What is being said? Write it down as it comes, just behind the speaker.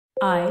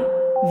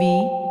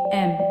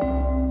IVM.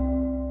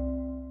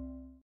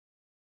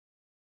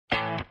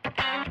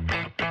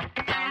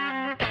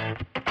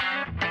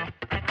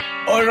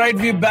 All right,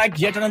 we're back.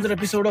 Yet another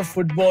episode of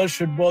Football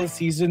Shottball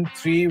Season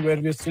 3, where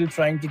we're still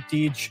trying to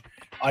teach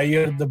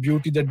Iyer the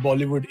beauty that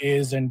Bollywood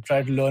is and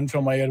try to learn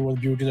from Iyer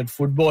what beauty that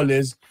football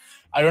is.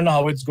 I don't know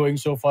how it's going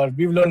so far.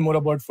 We've learned more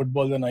about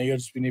football than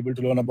Iyer's been able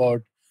to learn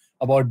about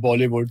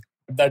Bollywood.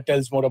 That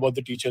tells more about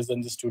the teachers than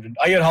the student.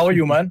 Iyer, how are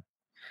you, man?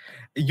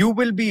 You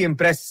will be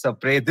impressed,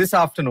 Sapre. This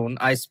afternoon,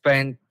 I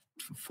spent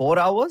 4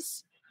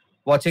 hours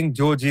watching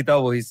Jo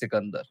Jeeta Wahi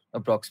Sikandar,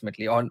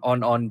 approximately,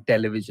 on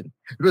television.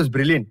 It was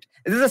brilliant.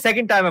 This is the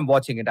second time I'm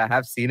watching it. I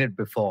have seen it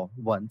before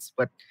once.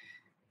 But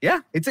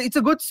yeah, it's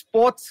a good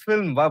sports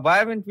film. Why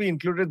haven't we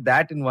included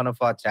that in one of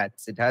our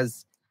chats? It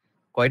has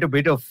quite a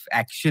bit of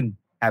action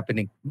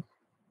happening.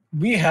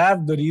 We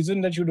have. The reason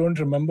that you don't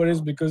remember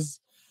is because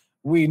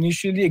we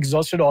initially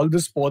exhausted all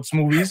the sports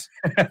movies.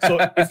 So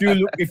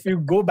if you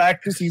go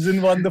back to season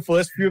 1, the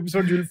first few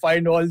episodes, you'll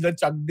find all the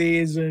Chak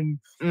Days and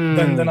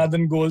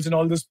Dhan goals and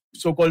all the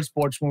so-called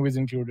sports movies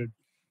included.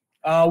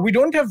 We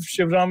don't have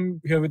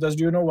Shivram here with us.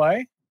 Do you know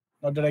why?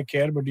 Not that I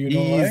care, but do you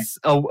know why? He's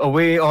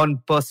away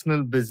on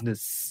personal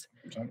business.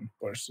 On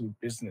personal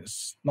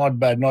business. Not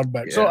bad.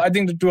 Yeah. So I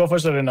think the two of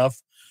us are enough.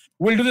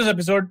 We'll do this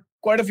episode.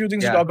 Quite a few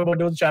things to talk about.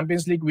 There was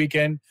Champions League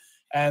weekend.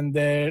 And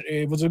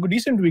it was a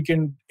decent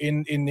weekend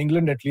in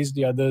England, at least.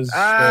 The others.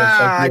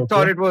 I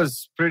thought it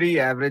was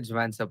pretty average,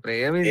 man,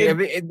 Sapre. I mean,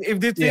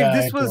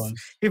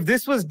 if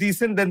this was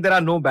decent, then there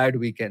are no bad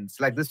weekends.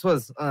 Like this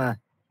was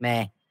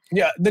meh.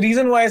 Yeah, the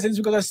reason why I said is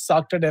because I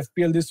sucked at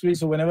FPL this week.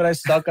 So whenever I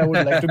suck, I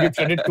would like to give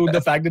credit to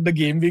the fact that the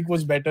game week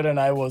was better and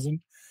I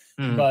wasn't.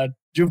 But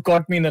you've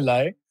caught me in a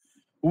lie.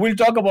 We'll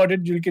talk about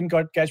it. You can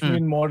catch me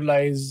in more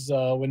lies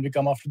when we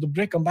come after the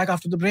break. Come back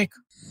after the break.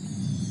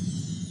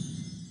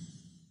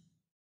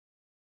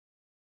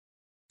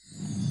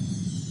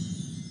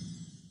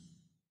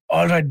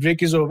 All right,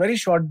 break is over. Very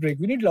short break.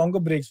 We need longer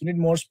breaks. We need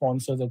more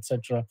sponsors,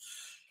 etc.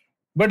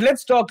 But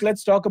let's talk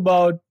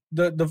about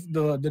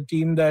the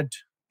team that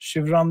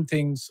Shivram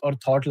thinks or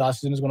thought last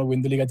season is going to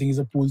win the league. I think he's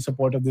a pool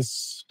supporter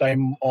this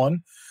time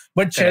on.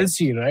 But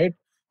Chelsea, right?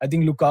 I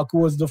think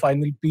Lukaku was the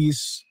final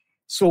piece,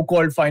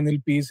 so-called final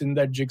piece in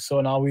that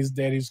jigsaw. Now he's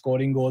there. He's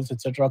scoring goals,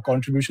 etc.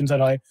 Contributions are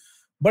high.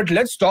 But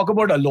let's talk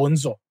about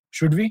Alonso.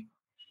 Should we?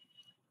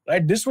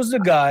 Right? This was the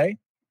guy.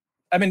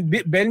 I mean,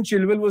 Ben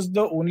Chilwell was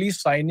the only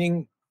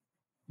signing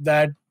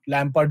that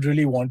Lampard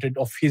really wanted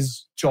of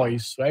his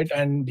choice, right?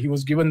 And he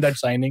was given that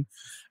signing.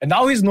 And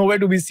now he's nowhere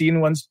to be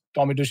seen once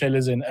Tommy Tuchel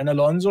is in. And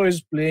Alonso is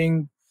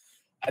playing,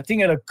 I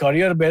think, at a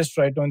career best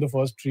right now in the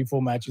first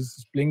 3-4 matches.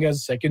 He's playing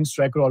as second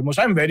striker almost.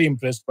 I'm very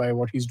impressed by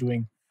what he's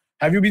doing.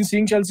 Have you been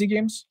seeing Chelsea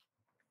games?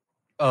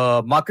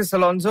 Marcus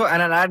Alonso,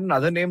 and I'll add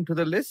another name to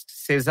the list,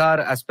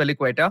 Cesar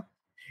Azpilicueta.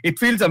 It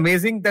feels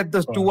amazing that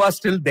the two are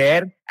still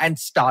there and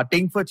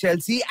starting for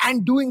Chelsea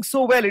and doing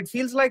so well. It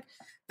feels like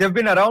they've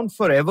been around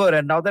forever.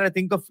 And now that I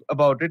think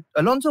about it,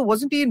 Alonso,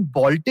 wasn't he in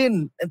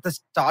Bolton at the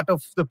start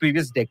of the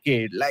previous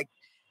decade? Like,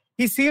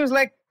 it seems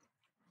like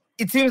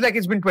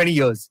it's been 20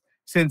 years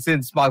since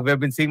we've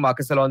been seeing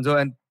Marcus Alonso,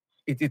 and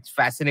it's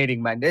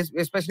fascinating, man.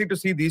 Especially to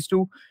see these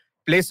two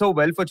play so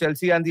well for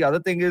Chelsea. And the other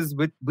thing is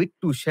with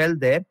Tuchel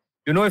there,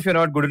 you know, if you're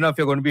not good enough,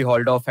 you're going to be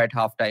hauled off at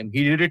halftime.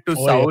 He did it to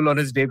Saul on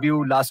his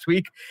debut last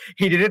week.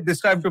 He did it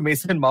this time to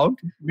Mason Mount.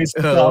 Which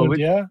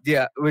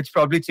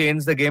probably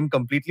changed the game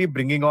completely,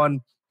 bringing on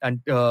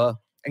N'Golo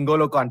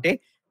Kante,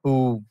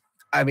 who,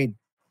 I mean,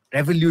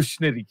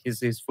 revolutionary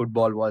his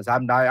football was. I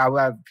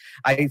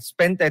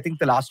spent, I think,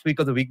 the last week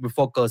or the week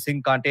before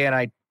cursing Kante,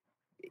 and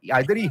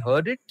either he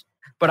heard it,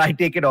 but I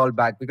take it all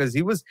back because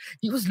he was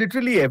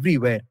literally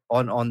everywhere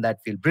on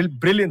that field.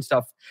 Brilliant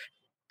stuff.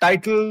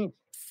 Title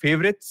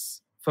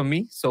favorites for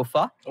me so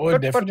far.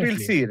 But we'll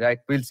see, right?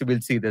 We'll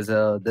see. There's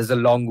a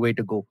long way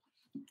to go.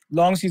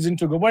 Long season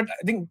to go. But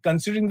I think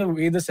considering the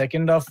way the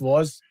second half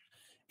was,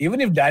 even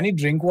if Danny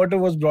Drinkwater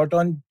was brought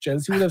on,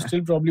 Chelsea would have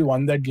still probably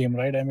won that game,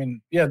 right? I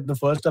mean, yeah, the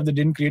first half they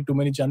didn't create too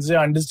many chances.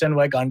 I understand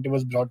why Kante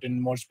was brought in,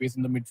 more space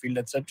in the midfield,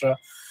 etc.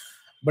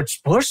 But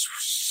Spurs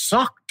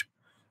sucked.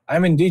 I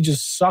mean, they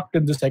just sucked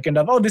in the second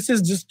half. Oh, this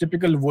is just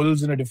typical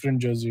Wolves in a different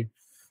jersey,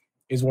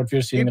 is what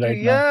we're seeing right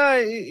now.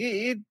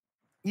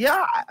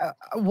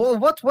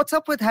 What's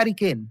up with Harry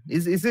Kane?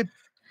 Is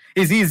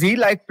he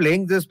like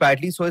playing this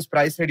badly so his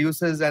price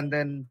reduces, and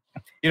then,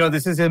 you know,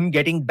 this is him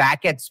getting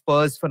back at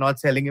Spurs for not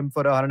selling him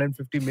for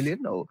 150 million?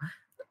 No,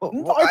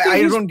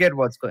 I don't get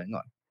what's going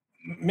on.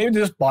 Maybe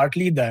there's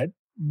partly that,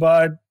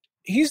 but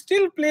he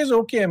still plays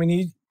okay. I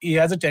mean, he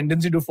has a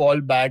tendency to fall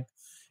back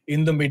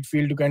in the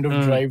midfield to kind of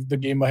drive the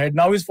game ahead.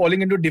 Now he's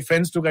falling into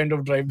defense to kind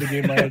of drive the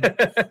game ahead.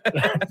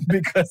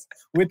 Because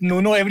with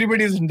Nuno,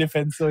 everybody's in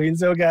defense. So he'll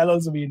say, okay, I'll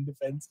also be in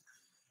defense.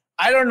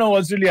 I don't know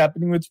what's really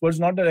happening with Spurs.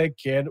 Not that I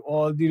cared.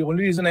 Or the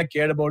only reason I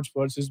cared about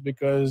Spurs is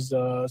because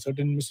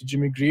certain Mr.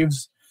 Jimmy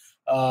Greaves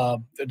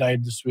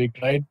died this week,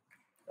 right?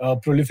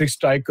 Prolific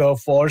striker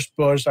for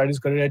Spurs, started his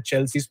career at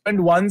Chelsea. Spent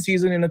one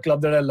season in a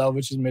club that I love,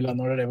 which is Milan.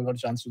 Not that I ever got a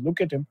chance to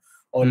look at him.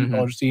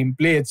 or see him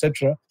play,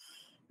 etc.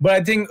 But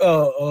I think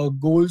a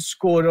goal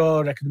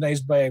scorer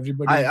recognized by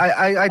everybody.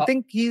 I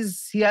think he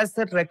has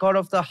that record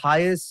of the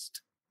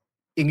highest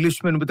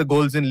Englishman with the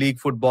goals in league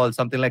football,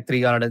 something like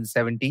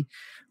 370.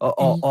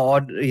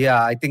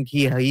 I think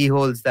he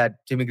holds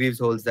that. Jimmy Greaves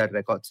holds that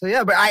record. So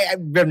yeah, but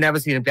I've never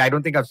seen him play. I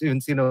don't think I've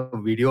even seen a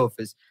video of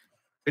his.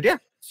 But yeah,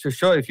 so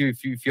sure. If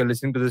you're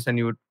listening to this and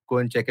you would go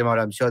and check him out,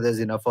 I'm sure there's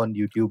enough on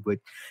YouTube with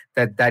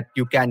that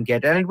you can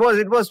get. And it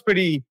was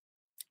pretty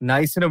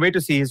nice in a way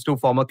to see his two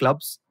former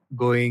clubs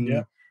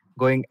going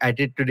at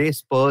it today.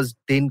 Spurs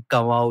didn't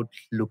come out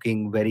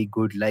looking very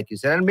good, like you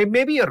said. And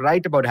maybe you're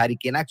right about Harry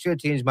Kane. Actually, I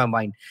changed my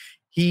mind.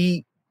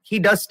 He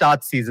does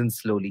start seasons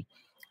slowly.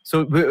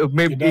 So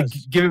maybe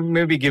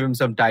give him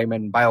some time,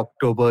 and by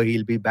October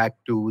he'll be back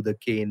to the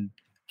Kane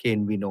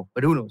we know.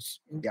 But who knows?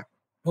 Yeah.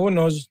 Who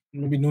knows?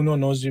 Maybe Nuno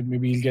knows.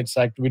 Maybe he'll get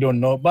sacked. We don't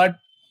know. But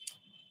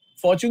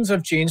fortunes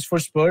have changed for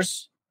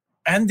Spurs,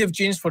 and they've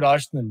changed for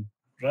Arsenal,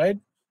 right?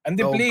 And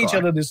they play each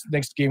other this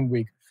next game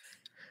week.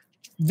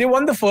 They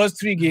won the first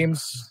 3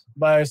 games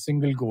by a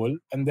single goal,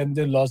 and then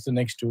they lost the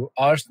next 2.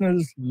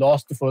 Arsenal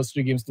lost the first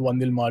 3 games to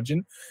 1-0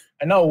 margin,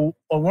 and now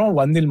on a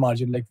 1-0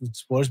 margin, like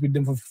Spurs beat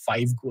them for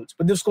 5 goals.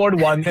 But they've scored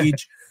 1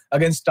 each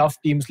against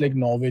tough teams like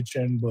Norwich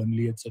and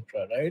Burnley, etc.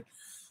 Right?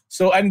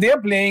 So, and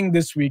they're playing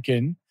this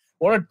weekend.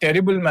 What a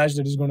terrible match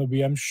that is going to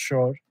be, I'm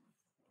sure.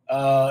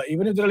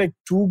 Even if there are like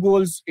 2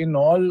 goals in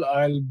all,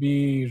 I'll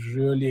be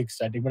really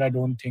ecstatic, but I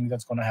don't think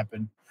that's going to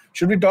happen.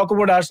 Should we talk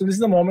about Arsenal? This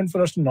is the moment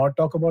for us to not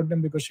talk about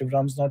them because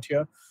Shivram's not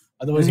here.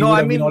 Otherwise, he would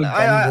have been all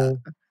gung-ho.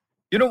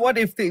 You know what?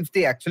 If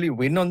they actually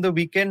win on the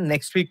weekend,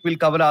 next week we'll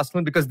cover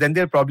Arsenal because then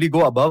they'll probably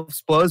go above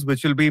Spurs,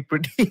 which will be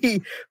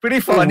pretty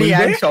funny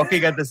and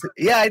shocking at the same.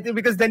 Yeah, I think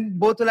because then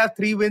both will have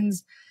 3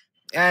 wins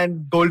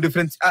and goal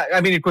difference. I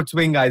mean, it could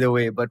swing either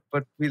way, but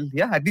at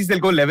least they'll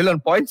go level on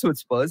points with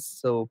Spurs.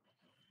 So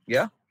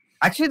yeah,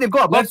 actually they'll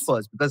go above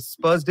Spurs because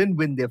Spurs didn't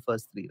win their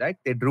first 3, right?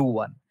 They drew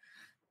 1.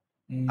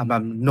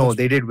 No,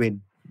 they did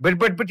win.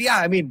 But yeah,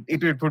 I mean,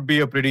 it would be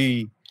a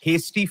pretty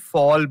hasty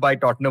fall by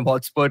Tottenham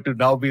Hotspur to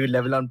now be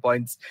level on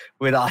points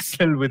with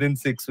Arsenal within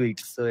 6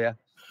 weeks. So yeah.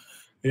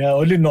 Yeah,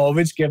 only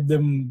Norwich kept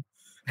them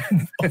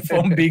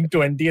from being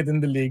 20th in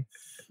the league.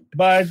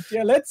 But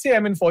yeah, let's see. I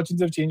mean,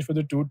 fortunes have changed for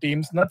the 2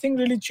 teams. Nothing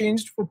really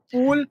changed for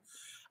Pool.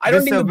 I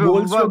don't think the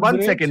goals were One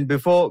great. second,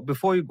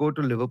 before you go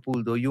to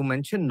Liverpool though, you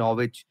mentioned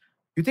Norwich.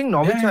 You think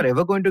Norwich are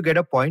ever going to get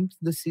a point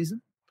this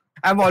season?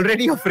 I'm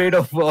already afraid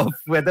of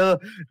whether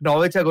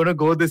Norwich are going to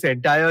go this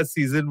entire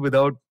season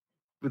without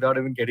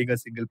even getting a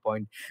single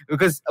point.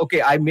 Because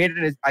okay, I made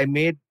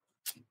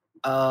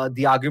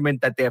the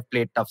argument that they have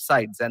played tough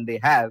sides, and they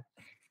have.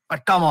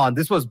 But come on,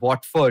 this was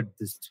Watford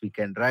this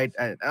weekend, right?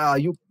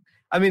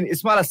 I mean,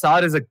 Ismail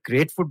Assar is a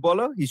great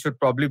footballer. He should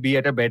probably be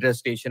at a better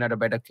station, at a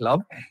better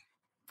club.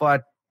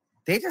 But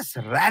they just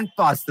ran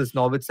past this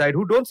Norwich side,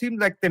 who don't seem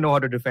like they know how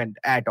to defend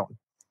at all.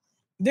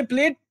 They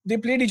played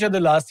each other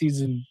last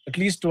season at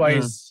least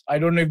twice. I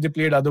don't know if they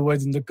played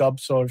otherwise in the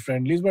cups or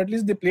friendlies, but at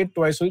least they played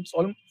twice. So it's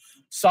all.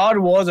 Sar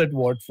was at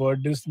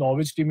Watford. This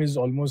Norwich team is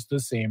almost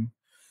the same.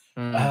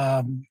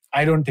 I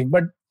don't think,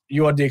 but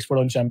you are the expert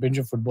on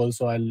championship football,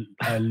 so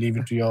I'll leave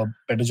it to your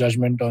better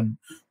judgment on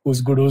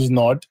who's good, who's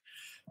not.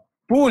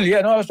 Pool,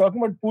 I was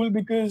talking about Pool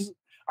because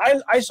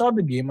I saw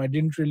the game. I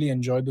didn't really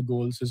enjoy the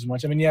goals as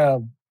much. I mean,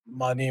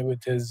 Mane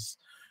with his,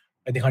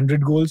 I think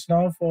 100 goals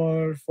now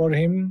for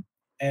him.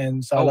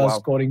 And Salah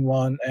scoring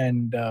 1,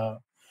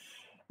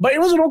 but it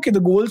was okay. The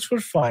goals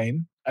were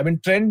fine. I mean,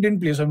 Trent didn't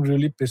play, so I'm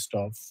really pissed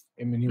off.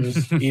 I mean, he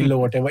was ill or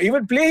whatever.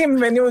 Even play him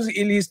when he was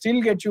ill, he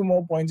still get you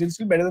more points. He's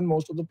still better than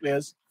most of the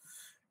players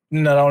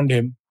around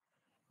him.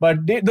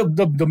 But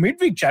the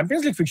midweek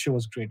Champions League fixture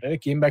was great. Right? I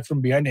came back from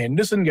behind,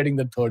 Henderson getting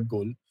the 3rd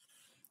goal.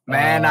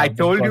 Man, I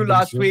told you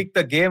last week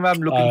the game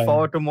I'm looking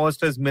forward to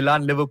most is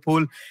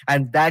Milan-Liverpool,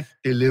 and that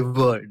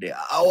delivered.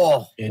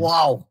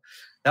 Wow.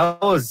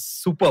 That was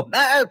superb.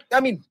 I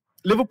mean,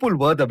 Liverpool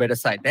were the better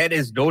side. There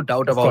is no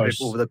doubt about it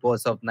over the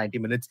course of 90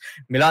 minutes.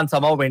 Milan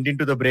somehow went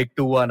into the break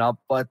 2-1 up,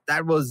 but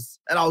that was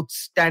an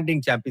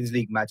outstanding Champions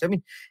League match. I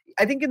mean,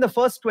 I think in the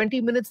first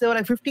 20 minutes, there were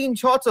like 15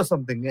 shots or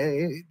something.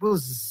 It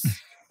was,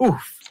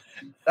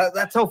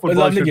 that's how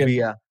football should be.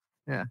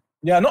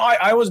 Yeah, no,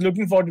 I was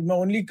looking forward to it. My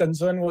only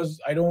concern was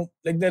I don't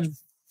like that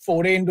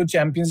foray into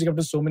Champions League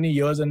after so many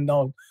years, and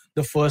now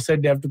the first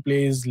set they have to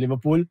play is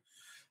Liverpool.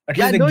 At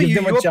least they give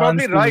them a chance. You're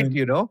probably right, win.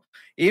 You know.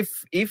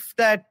 If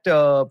that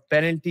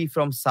penalty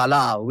from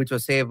Salah, which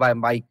was saved by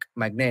Mike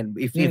Magnan,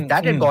 if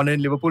that had gone in,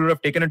 Liverpool would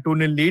have taken a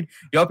 2-0 lead.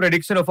 Your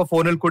prediction of a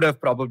 4-0 could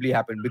have probably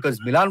happened because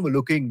Milan were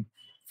looking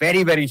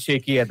very, very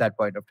shaky at that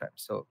point of time.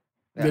 So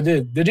they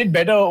did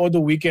better over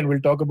the weekend. We'll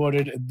talk about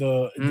it in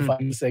the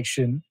final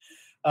section.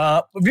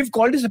 We've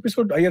called this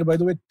episode, by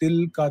the way,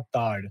 Til Ka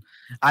Taad.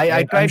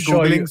 I tried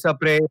Googling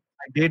Sapre.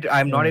 I did.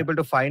 I'm not able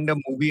to find a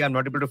movie. I'm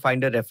not able to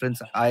find a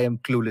reference. I am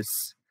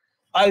clueless.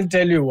 I'll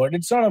tell you what.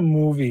 It's not a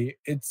movie.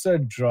 It's a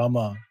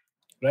drama,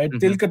 right?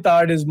 Til Ka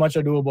Taad is Much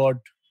Ado About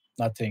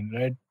Nothing,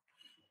 right?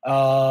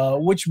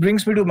 Which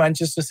brings me to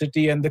Manchester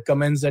City and the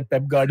comments that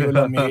Pep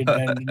Guardiola made,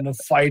 and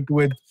fight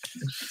with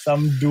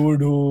some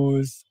dude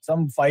who's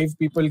some 5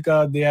 people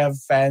they have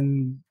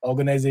fan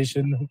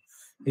organization.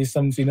 He's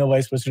some senior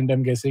vice president,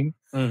 I'm guessing.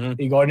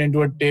 He got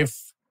into a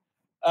tiff.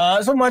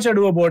 So much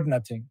ado about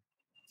nothing.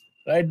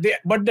 Right?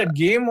 But that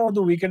game of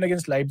the weekend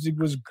against Leipzig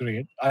was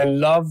great. I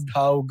loved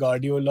how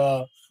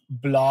Guardiola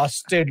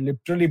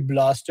literally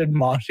blasted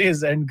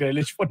Mahrez and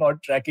Grealish for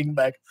not tracking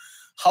back.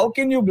 How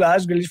can you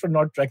blast Grealish for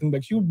not tracking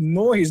back? You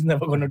know he's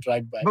never going to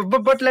track back.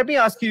 But let me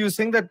ask you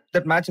saying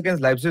that match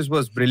against Leipzig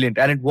was brilliant,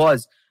 and it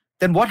was.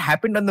 Then what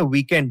happened on the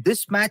weekend?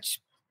 This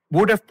match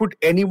would have put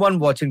anyone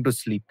watching to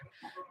sleep.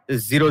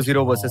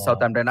 0-0 versus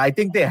Southampton. I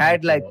think they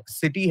had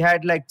City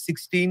had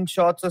 16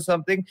 shots or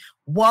something.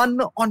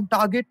 1 on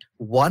target.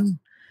 1.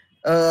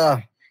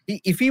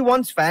 If he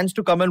wants fans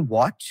to come and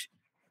watch,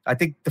 I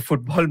think the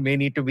football may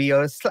need to be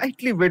a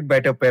slightly bit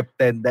better Pep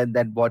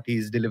than what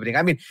he's delivering.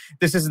 I mean,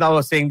 this is now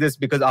saying this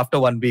because after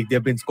 1 week,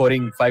 they've been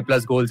scoring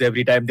 5+ goals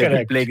every time they've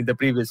been playing in the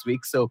previous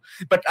week. So,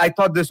 but I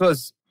thought this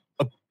was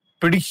a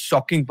pretty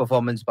shocking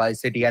performance by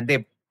City, and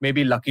they may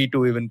be lucky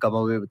to even come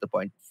away with the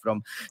point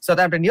from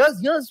Southampton.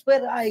 Here's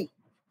where I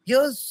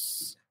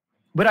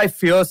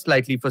fear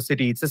slightly for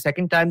City. It's the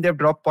second time they've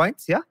dropped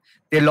points. Yeah,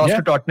 they lost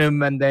to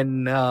Tottenham, and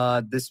then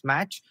this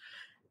match.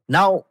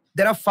 Now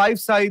there are 5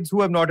 sides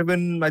who have not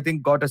even, I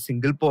think, got a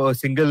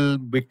single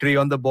victory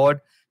on the board.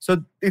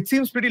 So it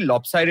seems pretty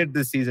lopsided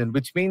this season,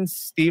 which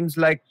means teams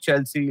like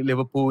Chelsea,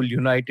 Liverpool,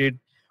 United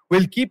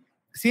will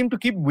seem to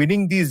keep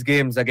winning these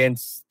games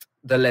against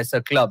the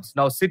lesser clubs.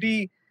 Now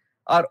City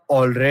are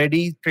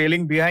already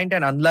trailing behind,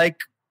 and unlike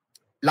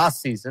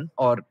last season,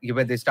 or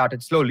even they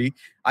started slowly,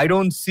 I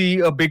don't see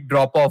a big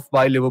drop-off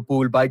by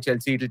Liverpool, by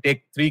Chelsea. It'll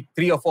take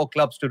three or 4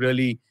 clubs to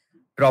really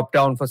drop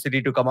down for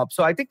City to come up.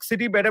 So I think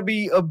City better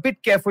be a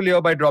bit careful here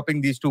by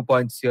dropping these 2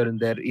 points here and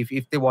there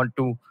if they want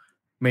to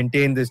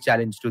maintain this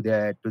challenge to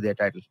their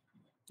title.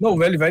 No,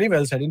 well, very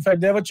well said. In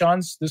fact, they have a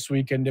chance this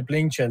weekend. They're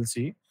playing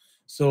Chelsea.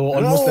 So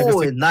almost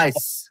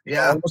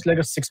almost like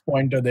a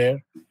 6-pointer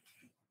there.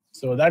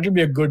 So that will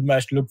be a good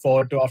match to look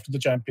forward to after the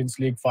Champions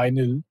League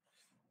final,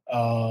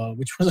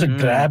 which was a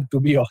drab, to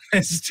be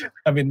honest.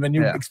 I mean, when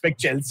you expect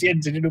Chelsea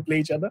and City to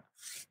play each other.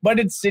 But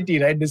it's City,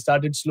 right? They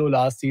started slow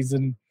last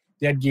season.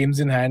 They had games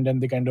in hand and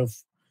they kind of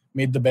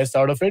made the best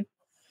out of it.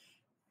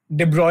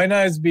 De Bruyne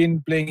has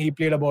been playing. He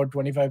played about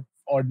 25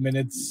 odd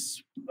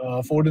minutes.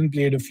 Foden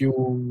played a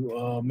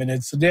few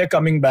minutes. So they're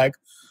coming back.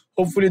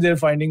 Hopefully they're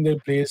finding their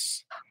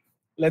place.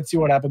 Let's see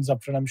what happens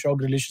up front. I'm sure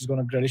Grealish is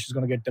going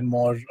to get 10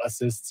 more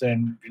assists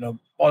and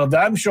all of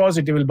that. I'm sure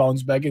City will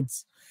bounce back.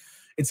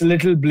 It's a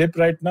little blip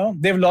right now.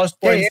 They've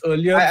lost points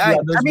earlier.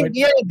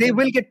 They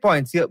will get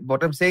points. Yeah,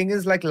 what I'm saying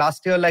is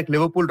last year,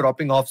 Liverpool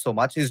dropping off so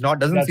much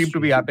doesn't seem to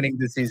be happening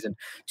this season.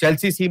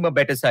 Chelsea seem a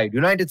better side.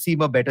 United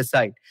seem a better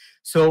side.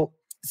 So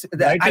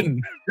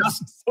Brighton.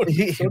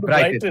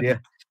 Brighton. Yeah.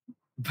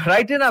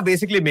 Brighton are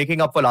basically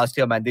making up for last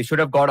year, man. They should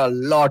have got a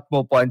lot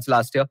more points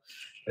last year.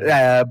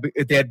 They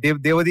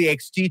were the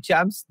XG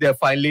champs. They're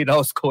finally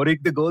now scoring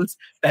the goals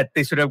that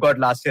they should have got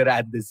last year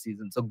and this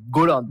season. So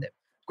good on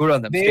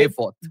them. Stay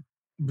fourth.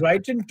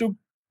 Brighton took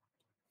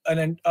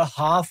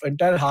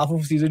entire half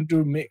of season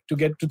to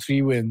get to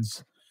 3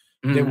 wins.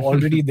 They're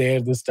already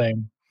there this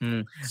time.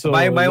 So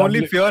my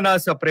only fear now,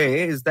 Sapre,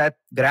 is that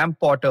Graham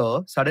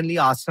Potter, suddenly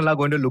Arsenal are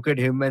going to look at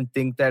him and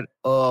think that,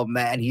 oh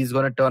man, he's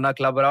going to turn our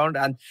club around,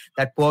 and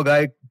that poor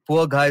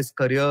guy's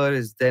career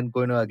is then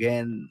going to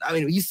again. I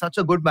mean, he's such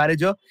a good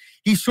manager.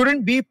 He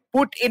shouldn't be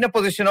put in a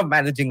position of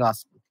managing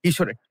Arsenal. He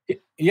shouldn't.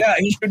 Yeah,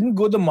 he shouldn't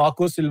go the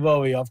Marco Silva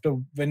way after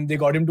when they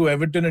got him to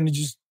Everton and he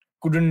just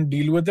couldn't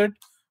deal with it.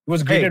 He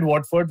was great at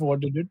Watford for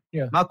what he did.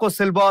 Yeah. Marco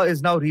Silva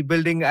is now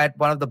rebuilding at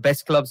one of the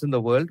best clubs in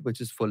the world,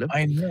 which is Fulham.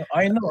 I know.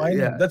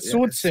 That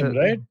suits him,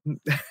 right?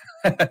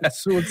 It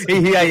suits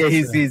him.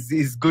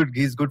 He's good.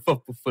 He's good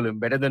for Fulham.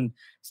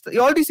 He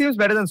already seems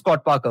better than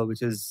Scott Parker,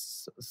 which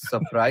is a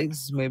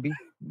surprise, maybe.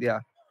 Yeah.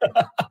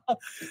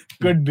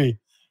 Could be.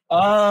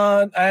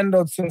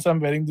 And since I'm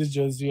wearing this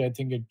jersey, I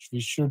think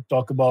we should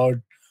talk about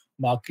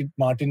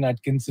Martin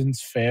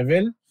Atkinson's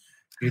farewell.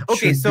 It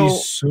should be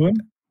soon.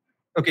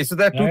 Okay, so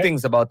there are 2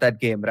 things about that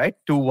game, right?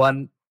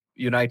 2-1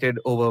 United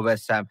over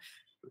West Ham.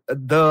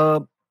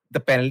 The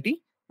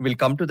penalty, we'll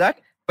come to that.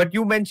 But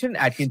you mentioned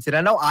Atkinson,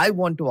 and now I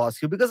want to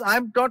ask you, because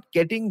I'm not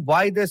getting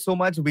why there's so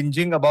much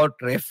whinging about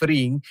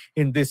refereeing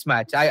in this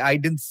match. I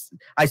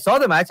saw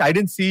the match. I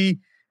didn't see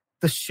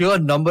the sheer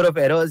number of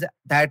errors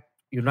that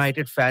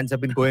United fans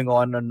have been going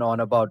on and on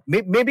about.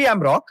 Maybe I'm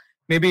wrong.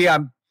 Maybe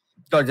I'm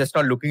just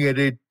not looking at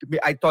it.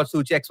 I thought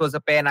Soucek's was a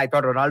pen. I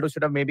thought Ronaldo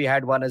should have maybe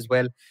had one as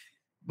well.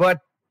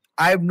 But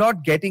I'm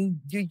not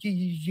getting,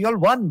 you all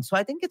won. So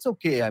I think it's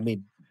okay. I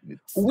mean,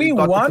 we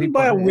won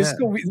by a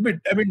whisker. Yeah.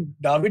 I mean,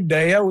 David De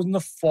Gea was in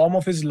the form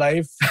of his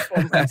life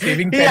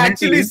saving penalties. He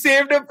actually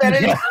saved a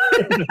penalty.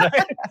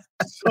 Right?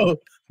 So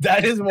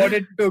that is what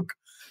it took.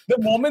 The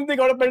moment they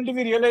got a penalty,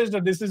 we realized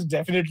that this is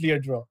definitely a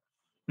draw.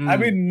 I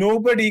mean,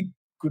 nobody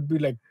could be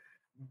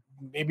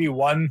maybe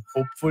one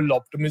hopeful,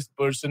 optimist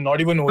person, not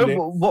even No,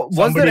 Ole. was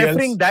the somebody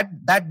refereeing else.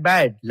 that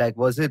bad? Like,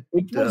 was it?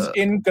 It was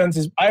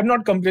inconsistent. I'm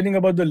not complaining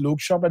about the Luke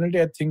Shaw penalty.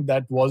 I think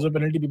that was a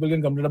penalty. People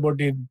can complain about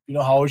it.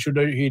 How should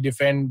he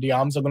defend? The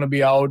arms are going to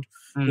be out.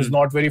 He's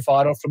not very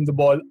far off from the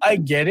ball. I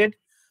get it.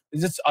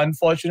 It's just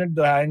unfortunate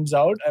the hands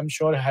out. I'm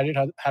sure had it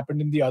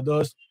happened at the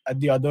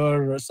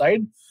other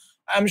side,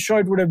 I'm sure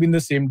it would have been the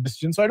same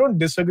decision. So I don't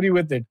disagree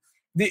with it.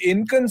 The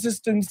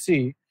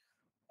inconsistency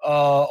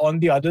on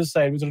the other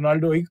side with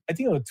Ronaldo, I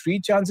think there were 3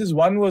 chances.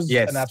 One was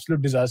an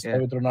absolute disaster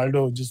with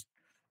Ronaldo just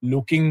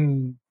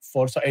looking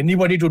for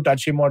anybody to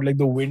touch him or like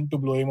the wind to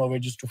blow him away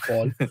just to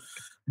fall.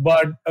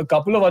 But a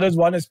couple of others,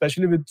 one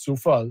especially with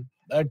Sufal,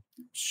 that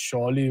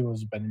surely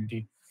was a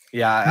penalty.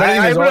 Yeah,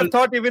 I would have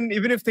thought even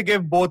if they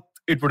gave both,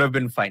 it would have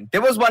been fine.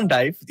 There was one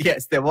dive.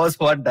 Yes, there was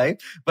one dive.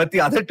 But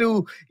the other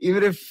two,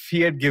 even if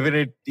he had given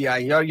it, yeah,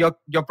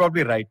 you're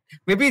probably right.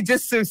 Maybe it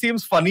just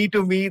seems funny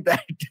to me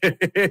that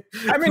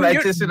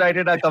Manchester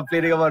United are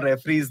complaining about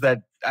referees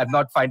that I'm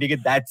not finding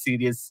it that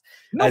serious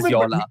as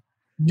y'all are.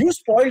 You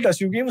spoiled us.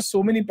 You gave us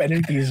so many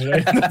penalties,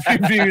 right?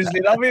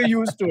 Previously. Now we're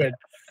used to it.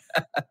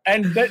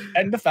 And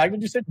the fact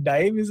that you said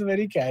dive is a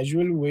very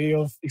casual way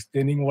of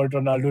explaining what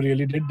Ronaldo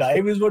really did.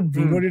 Dive is what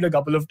Bruno did a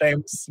couple of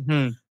times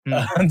in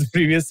the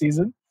previous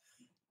season.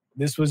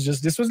 This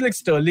was like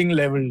Sterling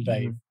level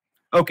dive.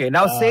 Okay,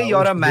 now say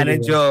you're a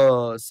manager,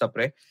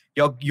 Sapre.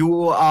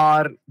 You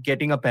are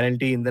getting a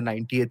penalty in the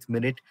 90th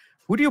minute.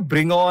 Would you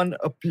bring on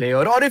a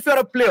player? Or if you're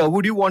a player,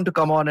 would you want to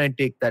come on and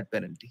take that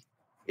penalty?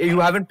 You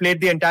haven't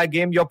played the entire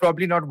game. You're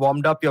probably not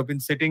warmed up. You've been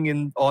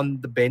sitting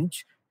on the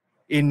bench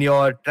in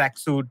your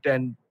tracksuit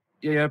and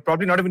you're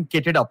probably not even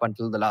kitted up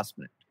until the last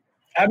minute.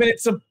 I mean,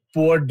 it's a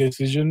poor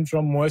decision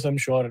from Moyes, I'm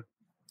sure.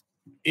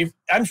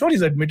 I'm sure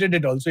he's admitted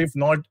it also. If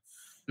not,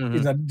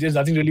 there's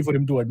nothing really for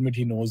him to admit.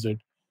 He knows it.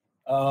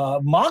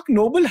 Mark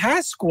Noble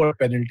has scored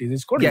penalties.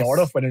 He's scored a lot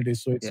of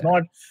penalties. So it's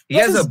not... He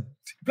has a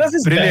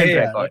brilliant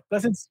record.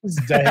 Plus it's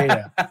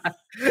Dahea.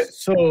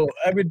 So,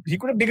 I mean, he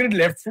could have taken it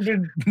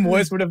left-footed.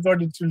 Moyes would have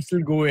thought it should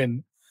still go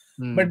in.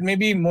 But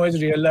maybe Moyes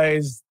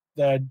realized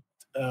that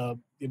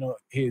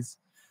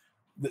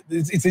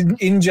it's an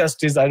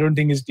injustice. I don't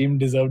think his team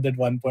deserved that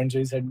 1 point. So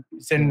he said,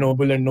 send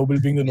Noble, and Noble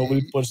being the noble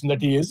person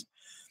that he is.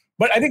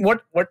 But I think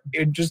what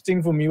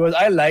interesting for me was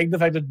I like the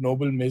fact that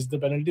Noble missed the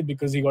penalty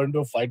because he got into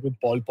a fight with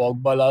Paul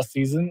Pogba last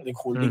season, like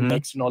holding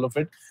necks and all of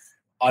it.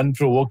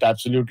 Unprovoked,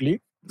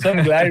 absolutely. So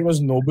I'm glad it was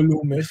Noble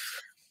who missed.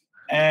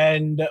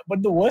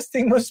 But the worst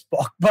thing was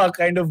Pogba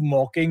kind of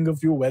mocking a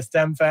few West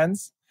Ham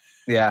fans.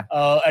 Yeah.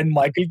 And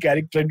Michael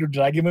Carrick trying to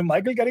drag him in.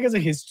 Michael Carrick has a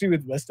history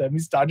with West Ham. He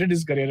started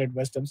his career at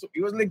West Ham. So he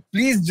was like,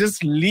 please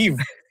just leave.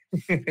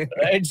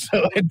 Right?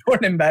 So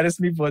don't embarrass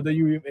me further.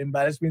 You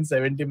embarrassed me in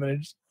 70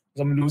 minutes.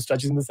 Some loose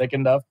touches in the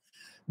second half.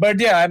 But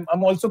yeah,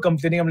 I'm also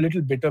complaining. I'm a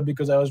little bitter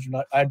because I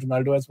had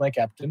Ronaldo as my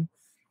captain.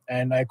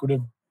 And I could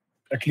have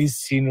at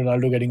least seen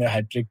Ronaldo getting a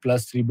hat-trick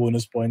plus 3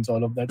 bonus points,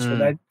 all of that. So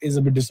that is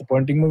a bit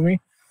disappointing for me.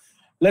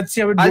 Let's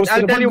see how it goes.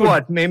 I'll tell you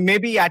what,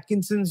 maybe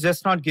Atkinson's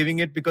just not giving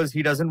it because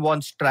he doesn't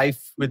want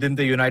strife within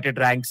the United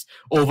ranks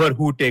over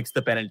who takes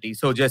the penalty.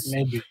 So just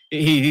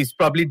he's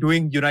probably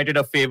doing United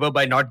a favor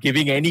by not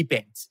giving any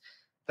pens.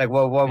 Like,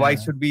 why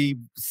should we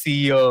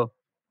see a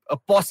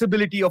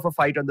possibility of a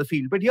fight on the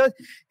field? But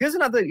here's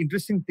another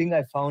interesting thing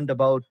I found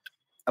about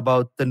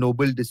the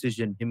Noble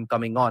decision, him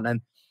coming on.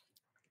 And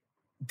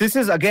this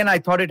is, again, I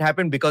thought it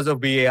happened because of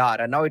VAR.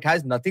 And now it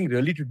has nothing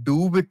really to do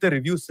with the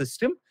review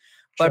system.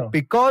 But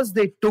because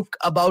they took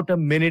about a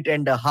minute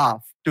and a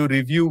half to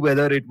review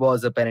whether it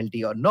was a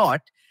penalty or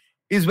not,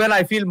 is when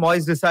I feel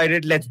Moyes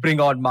decided, let's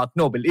bring on Mark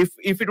Noble.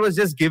 If it was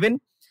just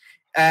given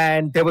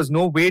and there was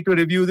no way to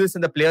review this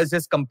and the players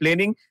just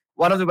complaining,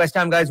 one of the West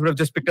Ham guys would have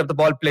just picked up the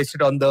ball, placed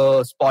it on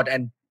the spot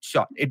and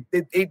shot.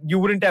 You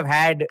wouldn't have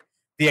had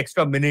the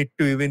extra minute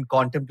to even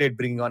contemplate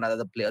bringing on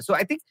another player. So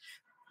I think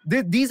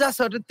these are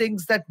certain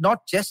things that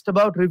not just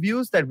about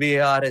reviews, that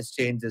VAR has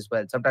changed as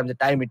well. Sometimes the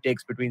time it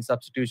takes between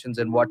substitutions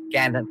and what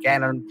can and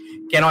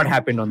cannot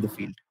happen on the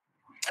field.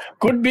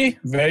 Could be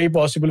very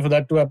possible for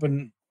that to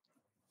happen.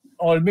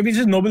 Or maybe this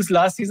is Noble's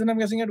last season, I'm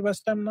guessing, at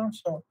West Ham now.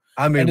 So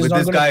I mean, with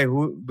this guy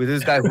who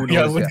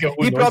knows?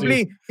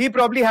 He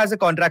probably has a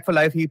contract for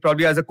life. He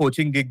probably has a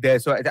coaching gig there.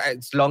 So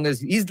as long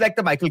as he's like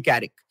the Michael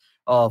Carrick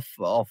of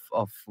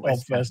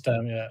West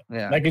Ham,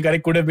 yeah. Michael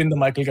Carrick could have been the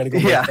Michael Carrick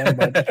of West Ham,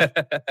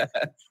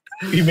 but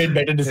he made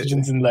better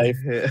decisions in life.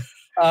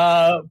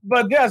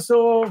 But yeah,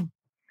 so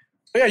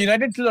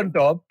United still on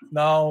top.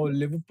 Now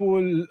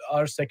Liverpool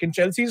are second,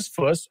 Chelsea is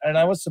first, and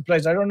I was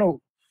surprised. I don't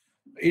know,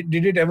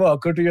 did it ever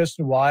occur to you as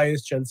to why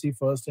is Chelsea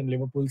first and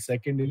Liverpool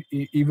second,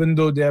 even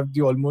though they have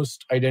the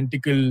almost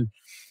identical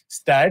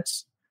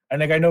stats?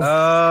 And I kind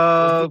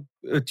of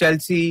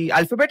Chelsea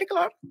alphabetical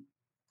or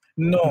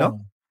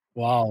no?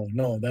 Wow,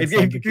 no, that's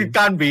it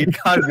can't be. It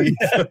can't be.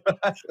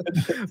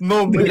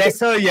 No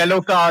lesser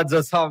yellow cards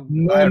or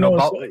some.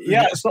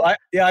 So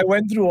I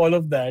went through all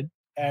of that,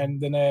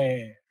 and then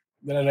I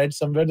read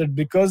somewhere that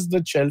because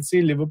the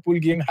Chelsea Liverpool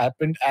game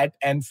happened at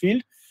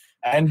Anfield,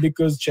 and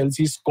because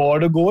Chelsea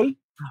scored a goal,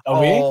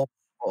 away. Oh,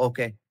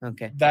 okay.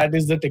 That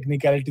is the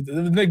technicality.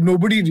 Like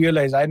nobody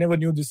realized. I never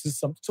knew this is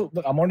some. So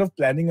the amount of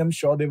planning I'm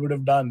sure they would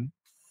have done.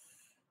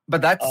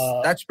 But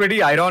that's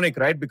pretty ironic,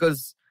 right?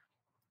 Because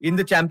in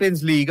the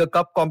Champions League, a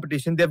cup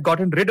competition, they've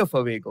gotten rid of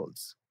away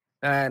goals.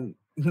 And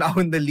now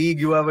in the league,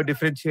 you have a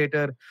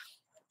differentiator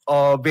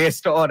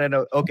based on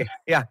okay.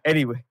 Yeah,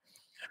 anyway.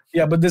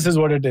 Yeah, but this is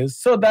what it is.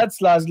 So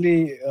that's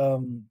largely a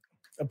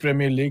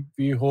Premier League.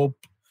 We hope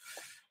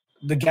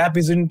the gap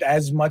isn't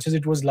as much as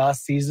it was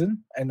last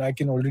season. And I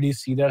can already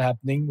see that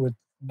happening with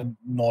the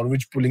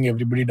Norwich pulling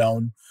everybody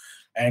down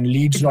and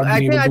Leeds not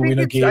being able to win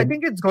a game. I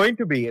think it's going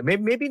to be.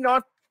 Maybe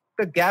not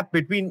the gap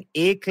between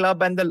a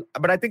club and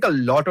but I think a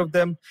lot of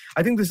them,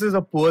 I think this is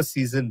a poor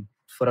season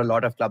for a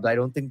lot of clubs. I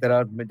don't think there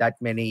are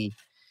that many,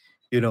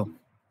 there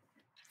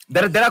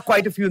are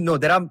quite a few. No,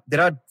 there are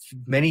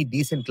many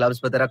decent clubs,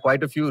 but there are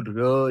quite a few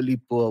really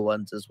poor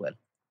ones as well.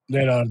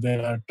 There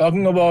are.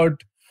 Talking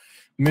about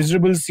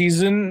miserable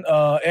season,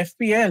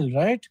 FPL,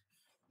 right?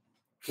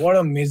 What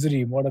a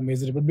misery.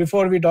 But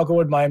before we talk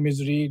about my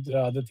misery, there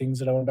are other things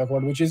that I want to talk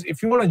about, which is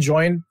if you want to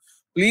join,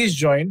 please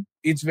join.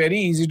 It's very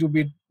easy to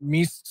beat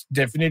me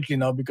definitely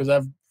now because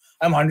I'm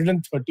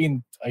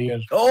 113th a year.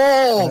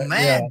 Oh,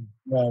 man.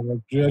 Yeah,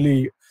 like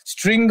really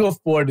string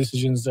of poor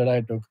decisions that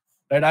I took.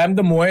 Right, I'm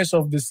the Moyes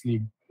of this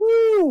league.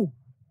 Woo!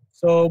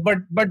 So,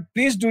 but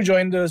please do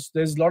join this.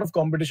 There's a lot of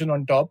competition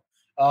on top.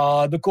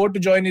 The code to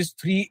join is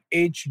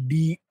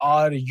 3HDRUY.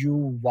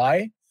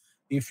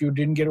 If you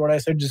didn't get what I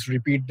said, just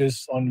repeat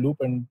this on loop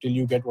until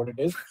you get what it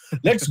is.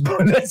 Let's go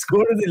to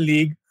the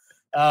league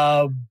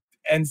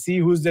and see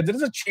who's there. There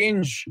is a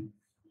change,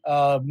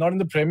 not in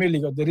the Premier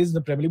League. There is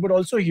the Premier League, but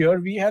also here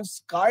we have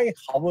Sky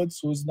Havertz,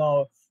 who's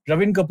now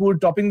Ravin Kapoor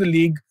topping the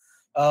league.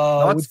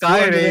 Not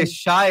Sky,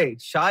 Shy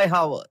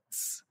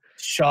Havertz.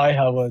 Shy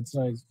Havertz,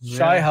 nice. Yeah.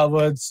 Shy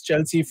Havertz,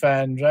 Chelsea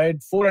fan,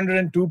 right?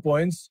 402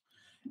 points.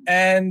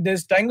 And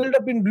there's tangled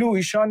up in blue,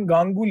 Ishan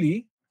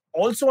Ganguly,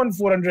 also on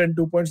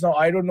 402 points. Now,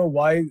 I don't know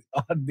why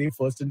are they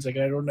first and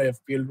second. I don't know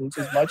FPL rules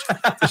as much.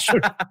 They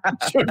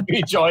should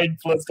be joined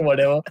first or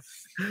whatever.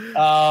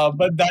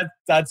 But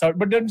that's how.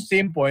 But then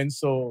same points.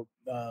 So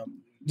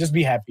just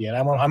be happy. And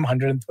I'm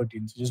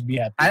 113. So just be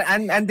happy.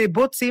 And they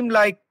both seem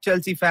like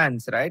Chelsea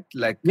fans, right?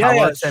 Like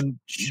Havertz and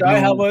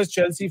Shy Havertz,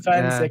 Chelsea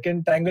fan. Yeah.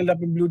 Second, tangled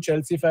up in blue,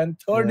 Chelsea fan.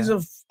 Third is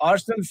a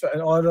Arsenal fan,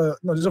 or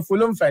no, there's a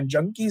Fulham fan,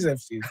 Junkies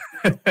FC.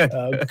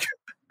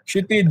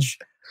 Kshitij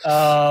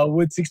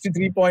with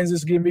 63 points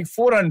this game week,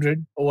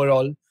 400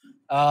 overall.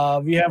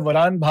 We have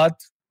Varan Bhat,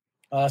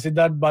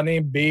 Siddharth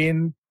Bane,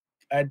 Bain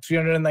at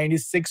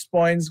 396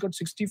 points. Got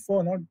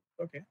 64, not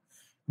okay.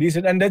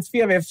 Decent. And we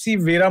have FC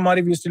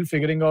Veramari. We're still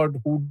figuring out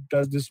who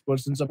does this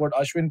person support.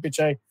 Ashwin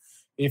Pichai,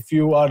 if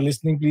you are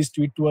listening, please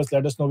tweet to us.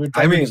 Let us know. We're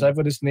trying to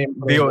decipher his name.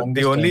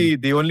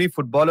 The only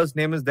footballer's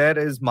name is there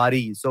is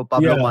Mari. So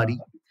Pablo Mari.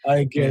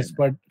 I guess.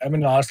 But I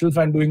mean, Arsenal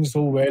fan doing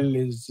so well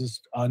is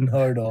just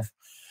unheard of.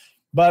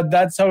 But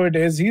that's how it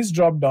is. He's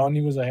dropped down.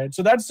 He was ahead.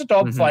 So that's the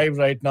top 5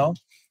 right now.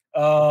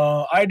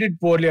 I did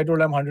poorly. I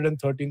told I'm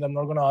 113th. I'm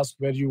not going to ask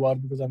where you are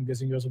because I'm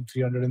guessing you're some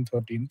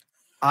 313th.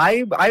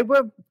 I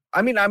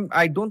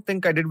don't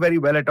think I did very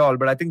well at all,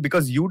 but I think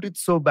because you did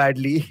so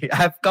badly,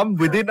 I've come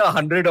within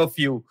 100 of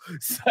you.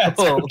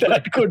 So.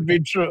 That could be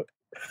true.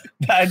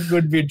 That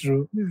could be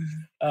true.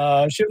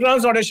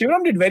 Shivram's not.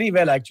 Shivram did very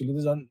well actually.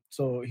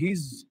 So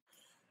he's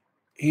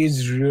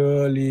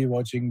really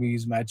watching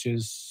these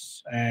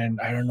matches, and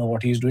I don't know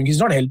what he's doing. He's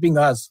not helping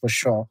us for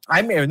sure.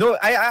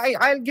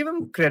 I'll give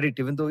him credit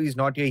even though he's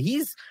not here.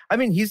 He's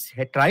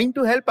trying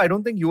to help. I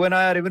don't think you and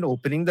I are even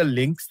opening the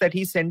links that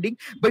he's sending,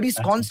 but he's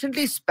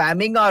constantly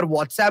spamming our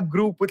WhatsApp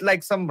group with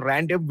like some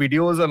random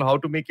videos on how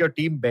to make your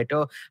team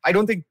better. I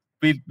don't think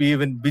we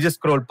just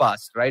scroll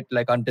past, right?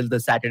 Like until the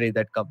Saturday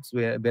that comes.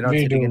 We're not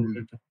sitting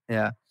in.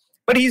 Yeah.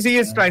 But he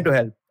is trying to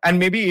help. And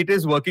maybe it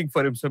is working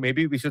for him. So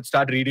maybe we should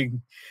start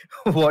reading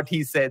what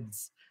he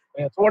says.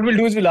 Yeah, so what we'll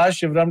do is we'll ask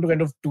Shivram to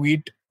kind of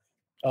tweet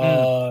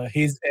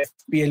his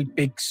FPL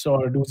picks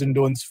or do's and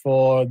don'ts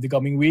for the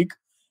coming week.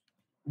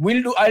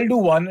 I'll do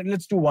one.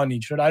 Let's do one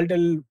each. Right? I'll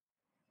tell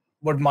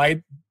what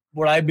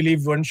I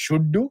believe one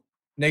should do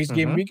next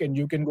game week, and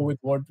you can go with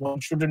what one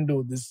shouldn't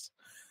do this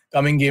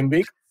coming game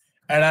week.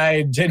 And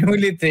I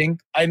genuinely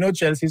think, I know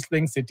Chelsea's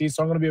playing City. It's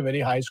not going to be a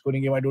very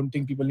high-scoring game. I don't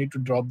think people need to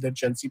drop their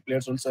Chelsea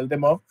players or sell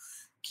them off.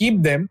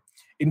 Keep them.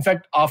 In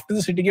fact, after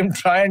the City game,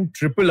 try and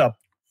triple up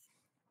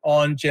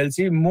on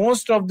Chelsea.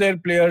 Most of their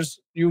players,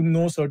 you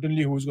know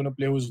certainly who's going to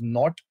play, who's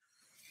not.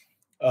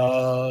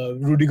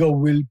 Rudiger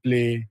will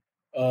play.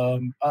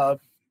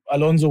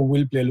 Alonso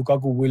will play.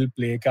 Lukaku will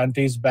play. Kante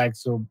is back.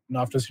 So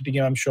after City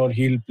game, I'm sure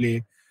he'll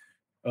play.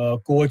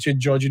 Kovacic,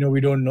 Jorginho, we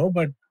don't know.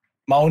 But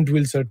Mount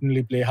will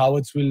certainly play.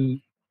 Havertz will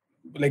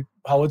play.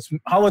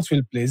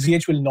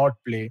 Ziyech will not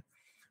play.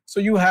 So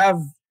you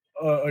have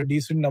a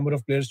decent number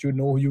of players you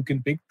know who you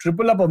can pick.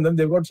 Triple up on them.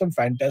 They've got some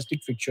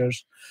fantastic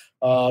fixtures.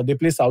 They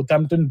play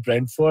Southampton,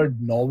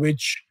 Brentford,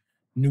 Norwich,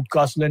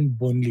 Newcastle and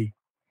Burnley.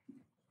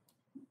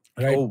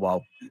 Right? Oh,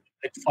 wow.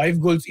 Like 5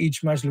 goals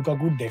each match.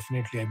 Lukaku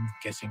definitely, I'm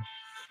guessing.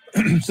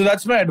 So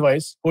that's my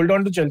advice. Hold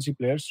on to Chelsea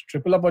players.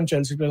 Triple up on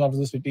Chelsea players after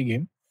the City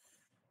game.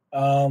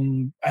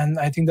 And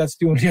I think that's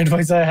the only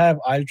advice I have.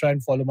 I'll try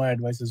and follow my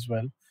advice as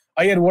well.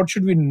 Ayer, what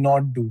should we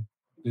not do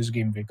this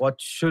game week? What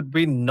should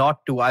we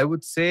not do? I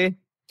would say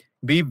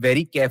be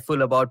very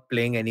careful about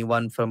playing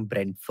anyone from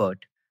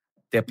Brentford.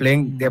 They're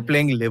playing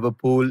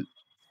Liverpool.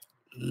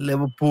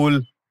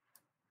 Liverpool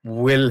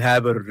will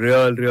have a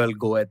real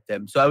go at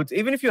them. So I would,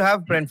 even if you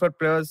have Brentford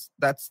players,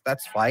 that's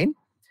fine.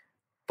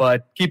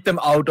 But keep them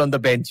out on the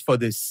bench for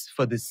this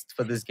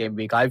game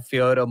week. I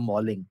fear a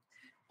mauling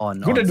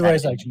on Good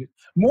advice, Saturday. actually.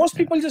 Most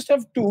people just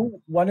have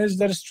two. One is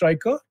their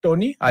striker,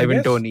 Tony.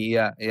 Ivan Toney,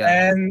 yeah.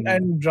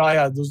 And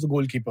Raya, who's the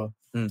goalkeeper.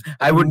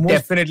 I would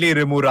definitely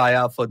remove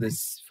Raya for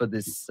this.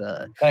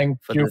 Thank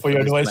you for your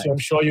advice. I'm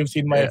sure you've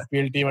seen my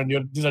FPL team,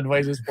 and this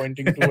advice is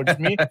pointing towards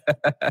me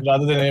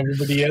rather than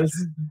everybody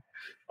else.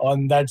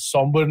 On that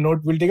somber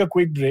note, we'll take a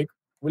quick break.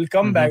 We'll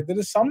come back. There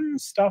is some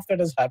stuff that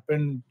has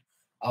happened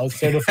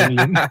outside of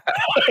England.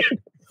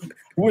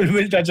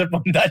 We'll touch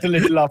upon that a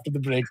little after the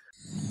break.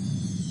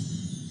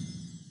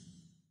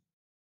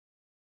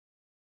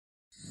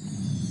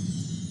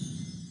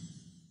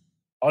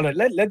 All right,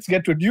 let's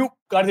get to it. You,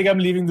 Karthik, I'm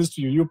leaving this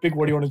to you. You pick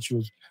what you want to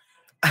choose.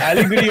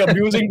 Allegri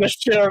abusing the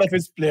shit out of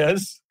his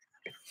players,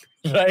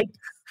 right?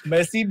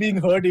 Messi being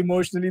hurt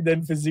emotionally,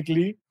 then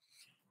physically.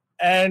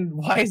 And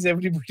why is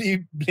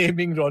everybody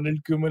blaming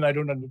Ronald Koeman? I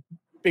don't know.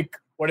 Pick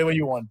whatever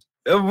you want.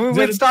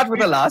 We'll start with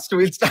the last.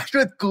 We'll start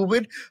with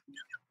Koeman.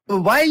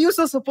 Why are you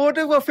so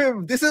supportive of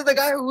him? This is the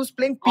guy who's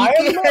playing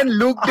PK and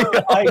Luke.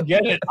 I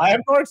get it. I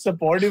am not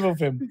supportive of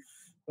him,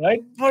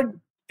 right? But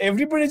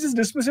everybody is just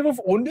dismissive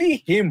of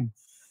only him.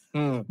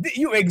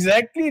 You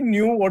exactly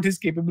knew what his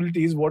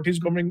capability is, what he's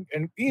coming,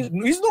 and he's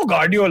no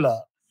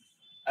Guardiola.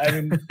 I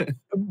mean,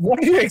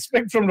 what do you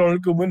expect from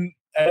Ronald Koeman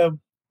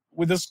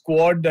with a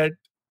squad that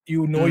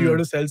you know you have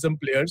to sell some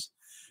players?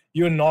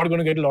 You're not going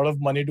to get a lot of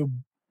money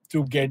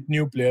to get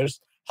new players.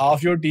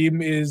 Half your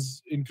team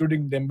is,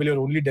 including Dembele, or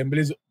only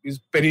Dembele is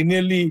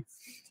perennially,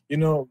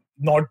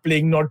 not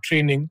playing, not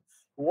training.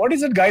 What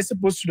is that guy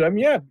supposed to do? I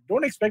mean,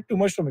 don't expect too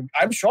much from him.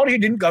 I'm sure he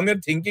didn't come here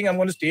thinking I'm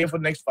going to stay here for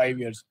the next 5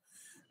 years,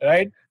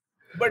 right?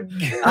 But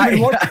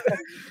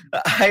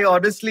I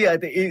honestly, I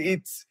think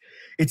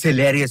it's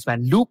hilarious,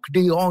 man. Luke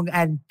De Jong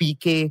and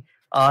PK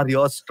are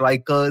your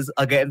strikers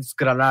against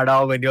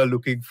Granada when you're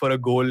looking for a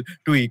goal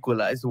to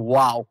equalize.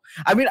 Wow.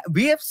 I mean,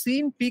 we have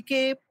seen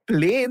PK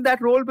play in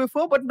that role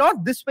before, but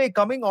not this way,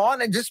 coming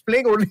on and just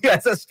playing only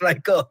as a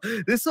striker.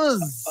 This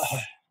was...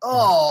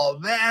 Oh,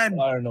 man.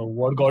 I don't know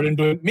what got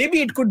into it.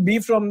 Maybe it could be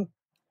from,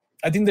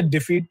 I think, the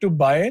defeat to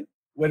Bayern,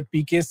 where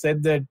PK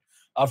said that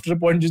after a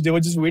point, there were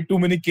just way too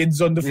many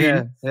kids on the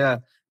field. Yeah.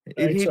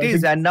 Right? It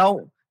is. And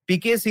now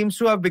PK seems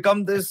to have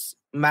become this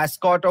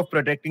mascot of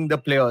protecting the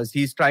players.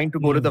 He's trying to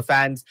go to the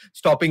fans,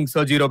 stopping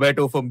Sergio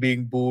Roberto from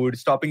being booed,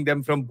 stopping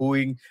them from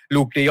booing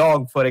Luke De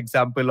Jong, for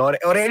example, or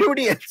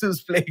anybody else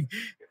who's playing.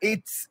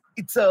 It's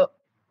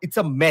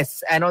a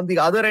mess. And on the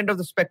other end of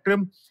the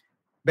spectrum,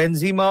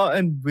 Benzema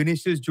and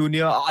Vinicius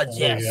Jr. are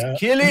just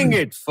killing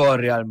it for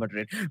Real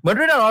Madrid.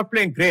 Madrid are not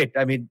playing great.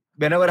 I mean,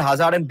 whenever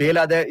Hazard and Bale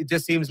are there, it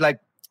just seems like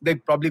they're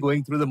probably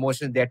going through the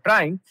motions. They're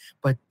trying.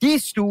 But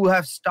these two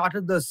have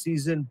started the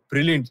season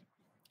brilliant.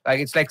 Like,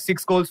 it's like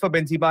 6 goals for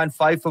Benzema and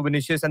 5 for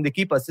Vinicius, and they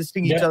keep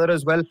assisting each other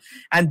as well.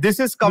 And this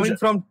is coming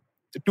from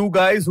two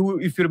guys who,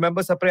 if you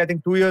remember, Sapre, I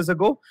think 2 years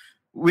ago,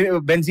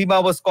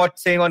 Benzema was caught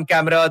saying on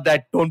camera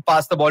that don't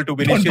pass the ball to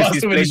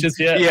Vinicius.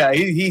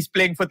 He's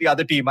playing for the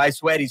other team. I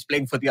swear he's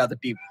playing for the other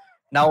team.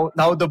 Now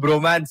the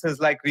bromance has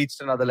like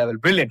reached another level.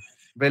 Brilliant.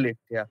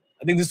 Yeah.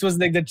 I think this was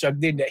like the Chuck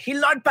Day.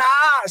 He'll not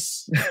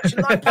pass.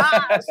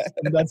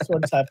 And that's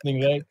what's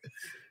happening, right?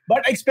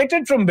 But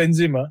expected from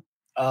Benzema.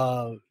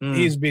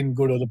 He's been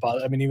good over the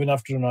past. I mean, even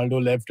after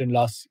Ronaldo left and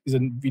last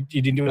season,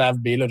 he didn't even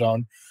have Bale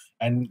around.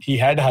 And he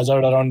had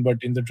Hazard around, but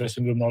in the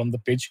dressing room, not on the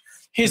pitch.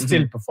 He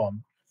still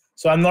performed.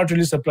 So I'm not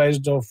really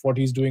surprised of what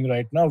he's doing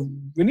right now.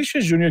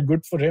 Vinicius Jr.,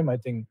 good for him, I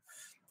think.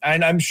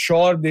 And I'm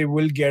sure they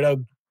will get a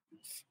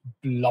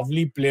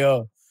lovely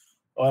player,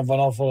 one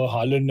of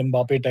Haaland,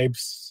 Mbappe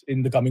types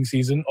in the coming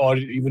season, or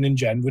even in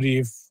January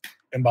if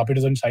Mbappe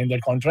doesn't sign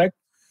that contract.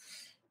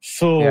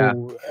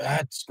 So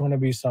that's going to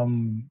be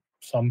some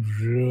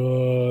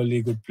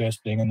really good players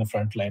playing in the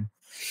front line.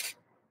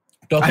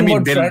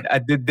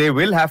 They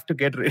will have to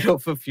get rid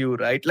of a few,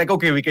 right? Like,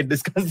 okay, we can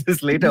discuss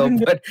this later.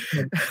 But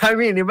I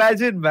mean,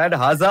 imagine, man,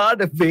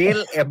 Hazard,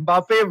 Bale,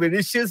 Mbappe,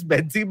 Vinicius,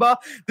 Benzema.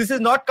 This is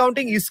not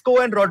counting Isco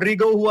and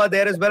Rodrigo, who are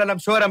there as well. And I'm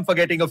sure I'm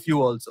forgetting a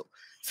few also.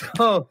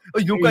 So,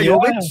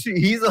 Jovic,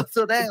 he's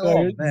also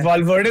there.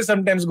 Valverde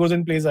sometimes goes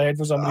and plays ahead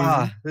for some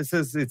reason. It's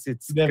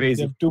crazy.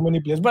 They have too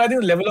many players. But I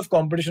think the level of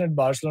competition at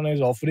Barcelona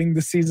is offering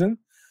this season.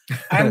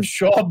 I'm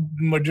sure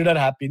Madrid are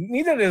happy.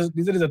 Neither is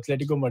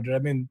Atletico Madrid. I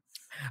mean,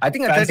 I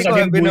think Atletico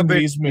have been a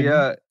bit.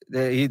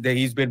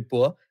 He's been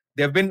poor.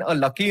 They've been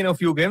lucky in a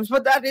few games,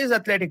 but that is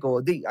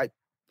Atletico.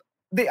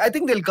 I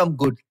think they'll come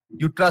good.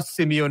 You trust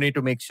Simeone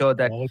to make sure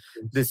that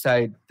this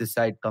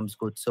side comes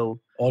good. So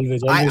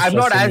always I'm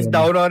not as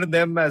down on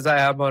them as I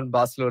am on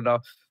Barcelona.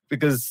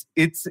 because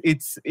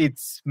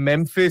it's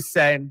Memphis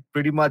and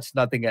pretty much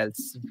nothing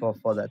else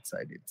for that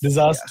side.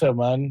 Disaster,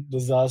 man.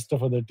 Disaster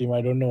for the team.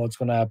 I don't know what's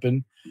going to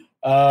happen.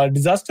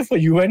 Disaster for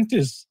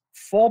Juventus.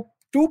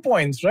 2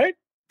 points, right?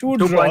 2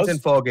 2 draws, points in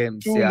 4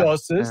 games. 2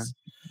 losses.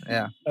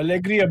 Yeah.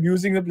 Allegri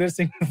abusing the players,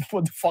 saying,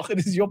 "What the fuck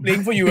is you're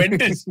playing for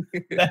Juventus?"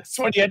 That's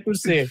what he had to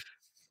say.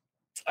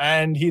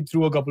 And he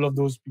threw a couple of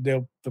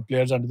the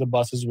players under the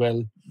bus as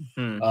well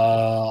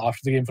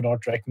after the game for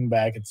not tracking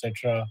back,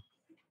 etc.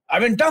 I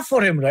mean, tough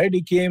for him, right?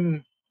 He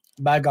came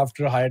back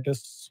after a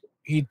hiatus.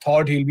 He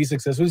thought he'll be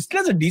successful. He still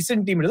has a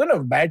decent team. He doesn't have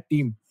a bad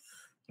team,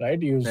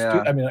 right? He was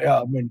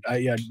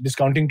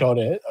discounting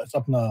Torre,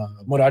 Sapna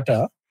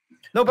Morata.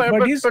 No, but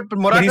Morata is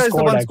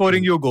the one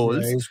scoring you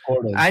goals. Yeah, he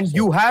scored also. And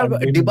you have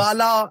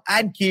Dybala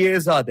and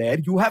Chiesa there.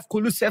 You have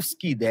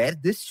Kulusevski there.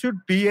 This should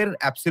be an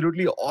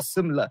absolutely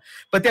awesome...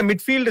 But their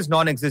midfield is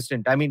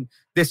non-existent. I mean,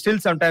 they still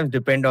sometimes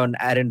depend on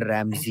Aaron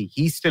Ramsey.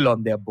 He's still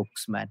on their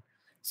books, man.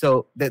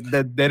 So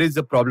there is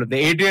a problem. The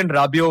Adrian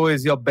Rabiot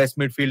is your best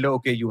midfielder.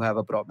 Okay, you have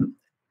a problem.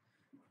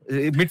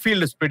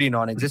 Midfield is pretty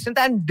non-existent.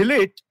 And De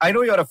Ligt, I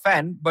know you're a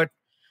fan, but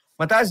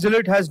Matthijs De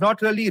Ligt has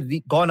not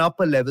really gone up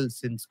a level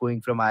since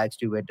going from Ajax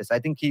to Juventus. I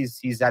think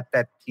he's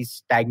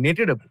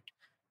stagnated a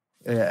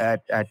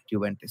bit at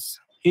Juventus.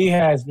 He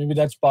has. Maybe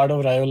that's part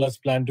of Raiola's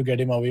plan to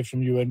get him away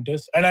from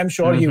Juventus. And I'm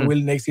sure he will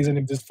next season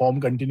if this form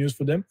continues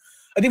for them.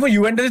 I think for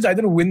Juventus, it's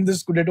either win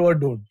this Scudetto or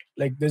don't.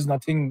 Like, there's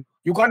nothing...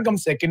 You can't come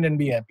second and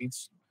be happy.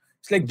 It's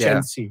like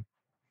Chelsea.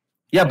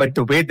 Yeah, but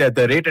the rate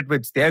at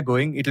which they're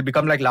going, it'll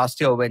become like last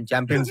year when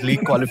Champions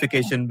League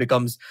qualification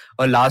becomes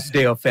a last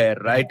day affair,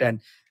 right? And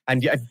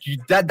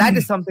that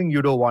is something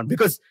you don't want,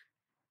 because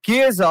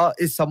Chiesa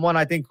is someone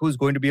I think who's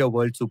going to be a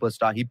world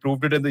superstar. He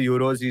proved it in the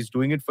Euros. He's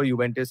doing it for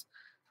Juventus.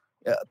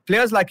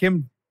 Players like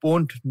him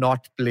won't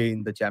not play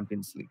in the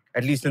Champions League,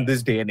 at least in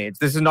this day and age.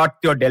 This is not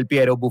your Del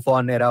Piero,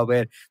 Buffon era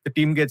where the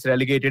team gets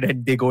relegated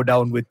and they go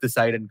down with the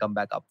side and come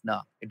back up.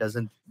 No, it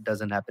doesn't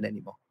happen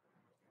anymore.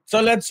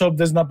 So let's hope.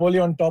 There's Napoli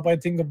on top, I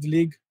think, of the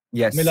league.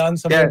 Yes. Milan,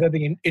 I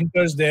think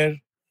Inter's there.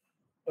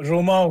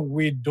 Roma,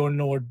 we don't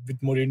know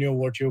with Mourinho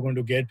what you're going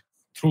to get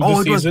through the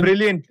season. It was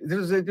brilliant.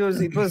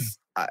 It was.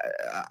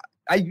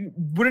 I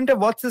wouldn't have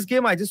watched this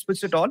game. I just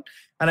switched it on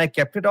and I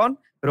kept it on.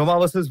 Roma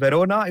versus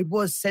Verona. It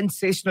was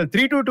sensational.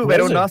 3-2 to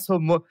Verona. So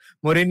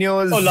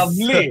Mourinho's... Oh,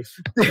 lovely.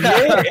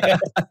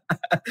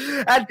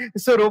 And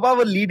so Roma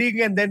were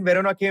leading and then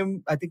Verona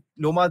came. I think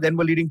Roma then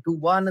were leading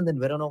 2-1 and then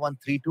Verona won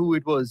 3-2.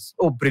 It was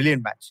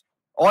brilliant match.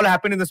 All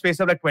happened in the space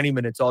of like 20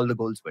 minutes. All the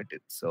goals went in.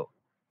 So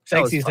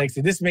sexy.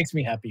 This makes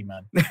me happy,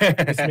 man.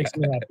 This makes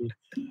me happy.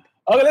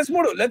 Okay,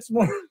 let's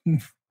move.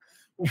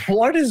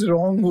 What is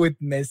wrong with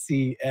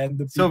Messi and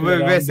the people? So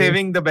we're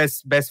saving the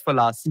best for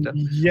last.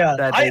 Yeah,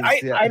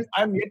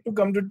 I'm yet to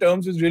come to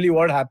terms with really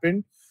what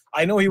happened.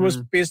 I know he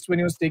was pissed when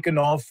he was taken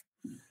off,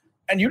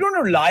 and you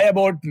don't lie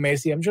about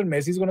Messi. I'm sure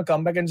Messi's going to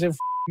come back and say,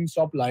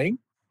 "Stop lying.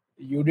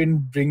 You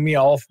didn't bring me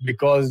off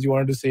because you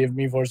wanted to save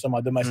me for some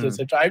other matches,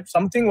 etc."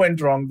 Something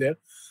went wrong there.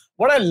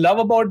 What I love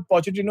about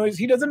Pochettino is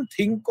he doesn't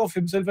think of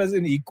himself as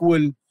an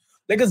equal,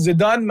 like a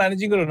Zidane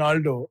managing a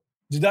Ronaldo.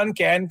 Zidane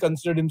can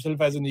consider himself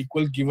as an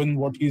equal given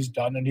what he's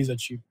done and he's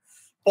achieved.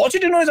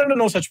 Pochettino is under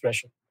no such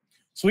pressure.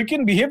 So he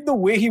can behave the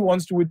way he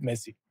wants to with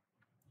Messi.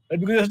 Right?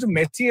 Because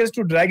Messi has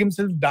to drag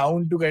himself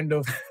down to kind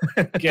of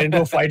get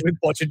into a fight with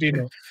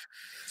Pochettino.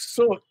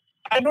 So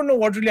I don't know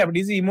what really happened.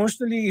 Is he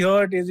emotionally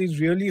hurt? Is he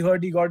really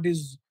hurt? He got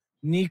his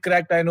knee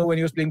cracked. I know when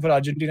he was playing for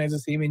Argentina, it's the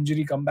same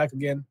injury, come back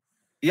again.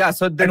 Yeah,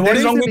 so and what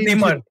is wrong with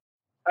Neymar?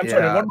 I'm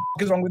sorry, what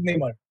is wrong with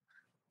Neymar?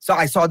 So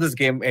I saw this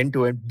game end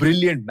to end.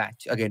 Brilliant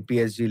match again,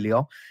 PSG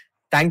Lyon.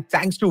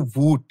 Thanks to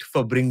Woot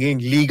for bringing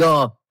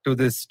Liga to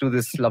this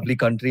lovely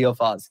country of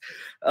ours.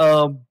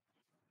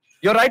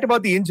 You're right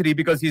about the injury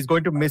because he's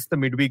going to miss the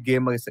midweek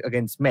game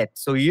against Met.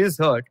 So he is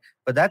hurt.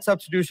 But that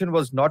substitution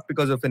was not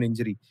because of an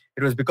injury.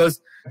 It was because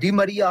Di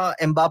Maria,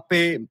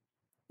 Mbappe,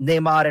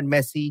 Neymar and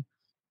Messi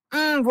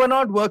were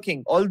not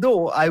working.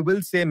 Although I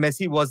will say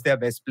Messi was their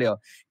best player.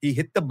 He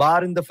hit the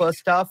bar in the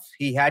first half.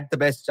 He had the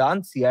best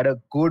chance. He had a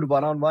good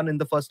one-on-one in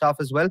the first half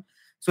as well.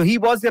 So he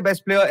was their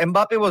best player.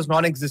 Mbappe was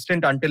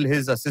non-existent until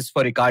his assist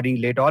for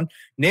Icardi late on.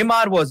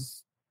 Neymar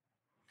was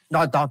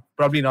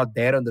probably not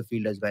there on the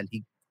field as well.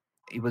 He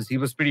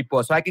was pretty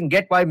poor. So I can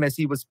get why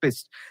Messi was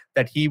pissed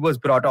that he was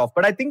brought off.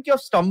 But I think you've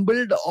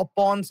stumbled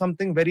upon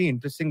something very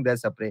interesting there,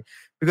 Sapre.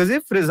 Because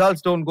if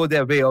results don't go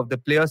their way or the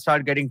players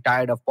start getting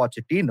tired of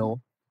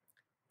Pochettino,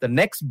 the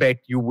next bet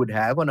you would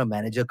have on a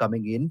manager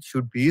coming in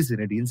should be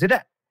Zinedine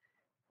Zidane.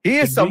 He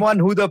is someone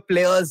who the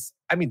players,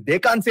 they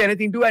can't say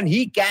anything to and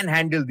he can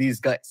handle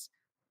these guys.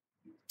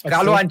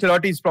 Carlo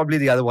Ancelotti is probably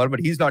the other one, but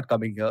he's not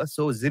coming here.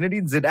 So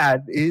Zinedine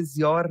Zidane is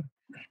your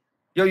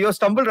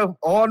stumbled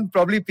on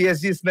probably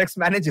PSG's next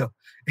manager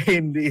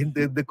in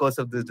the course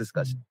of this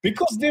discussion.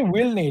 Because they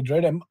will need,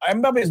 right?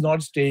 Mbappe is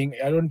not staying.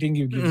 I don't think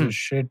he gives a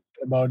shit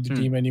about the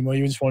team anymore.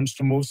 He just wants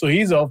to move. So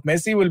he's off.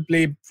 Messi will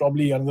play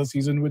probably another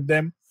season with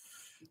them.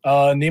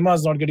 Neymar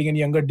is not getting any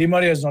younger. Di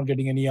Maria is not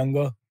getting any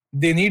younger.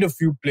 They need a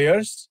few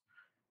players.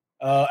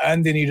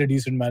 And they need a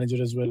decent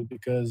manager as well,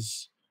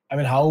 because I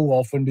mean, how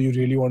often do you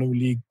really want to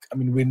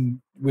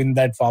win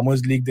that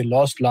Farmers League? They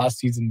lost last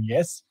season,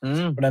 yes,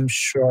 but I'm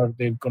sure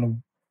they're going to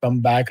come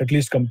back, at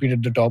least compete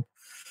at the top.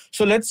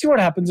 So let's see what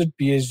happens at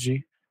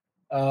PSG.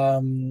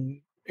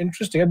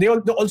 Interesting. They're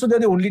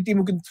the only team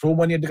who can throw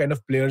money at the kind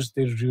of players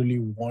they really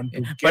want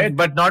to get.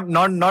 But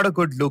not a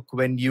good look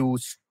when you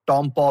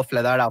stomp off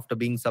like that after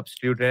being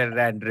substituted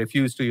and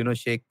refuse to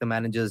shake the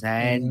manager's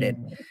hand.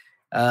 And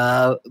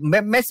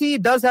Messi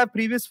does have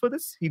previous for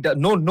this. He does,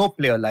 no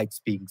player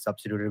likes being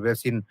substituted. We've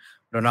seen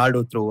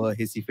Ronaldo throw a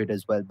hissy fit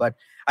as well. But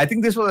I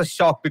think this was a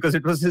shock because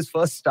it was his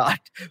first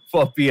start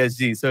for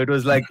PSG. So it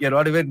was like, you're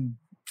not even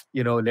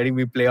letting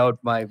me play out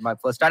my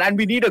first start. And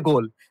we need a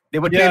goal. They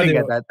were trailing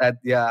at that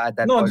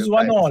No, point. it was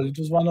 1-1. It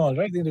was 1-1,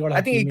 right?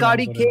 I think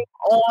Icardi came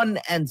on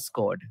and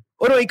scored.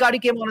 Oh no, Icardi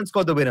came on and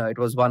scored the winner. It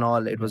was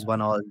 1-1. It was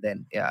 1-1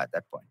 then. Yeah, at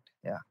that point.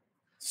 Yeah.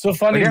 So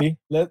funnily,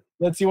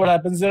 let's see what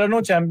happens. There are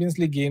no Champions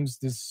League games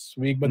this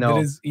week, but there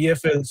is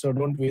EFL, so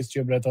don't waste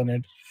your breath on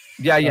it.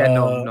 Yeah,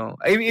 no.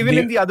 Even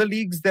in the other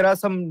leagues, there are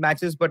some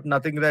matches, but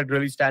nothing that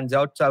really stands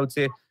out. So I would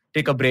say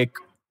take a break.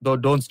 Though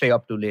don't stay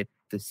up too late.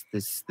 This.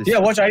 Yeah,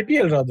 watch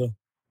IPL rather.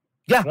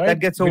 Yeah, right? That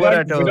gets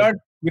over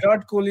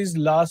Virat Kohli's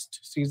last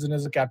season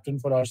as a captain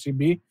for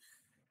RCB.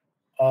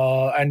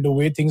 And the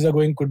way things are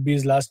going, could be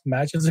his last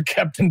match as a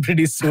captain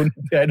pretty soon.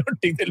 I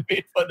don't think they'll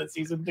wait for the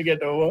season to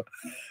get over.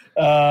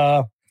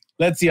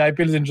 Let's see.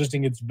 IPL is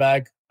interesting. It's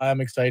back. I am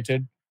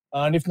excited.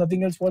 And if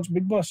nothing else, watch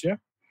Big Boss, yeah?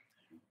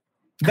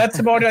 That's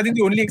about it. I think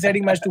the only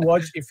exciting match to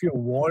watch, if you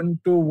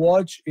want to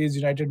watch, is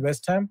United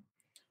West Ham.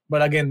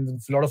 But again,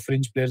 a lot of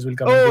fringe players will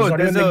come.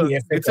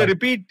 It's a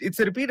repeat. It's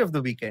a repeat of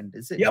the weekend,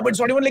 is it? Yeah, but it's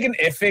not even like an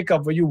FA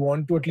Cup where you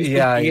want to at least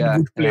pick 8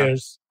 good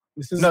players.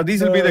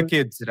 These will be the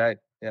kids, right?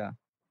 Yeah.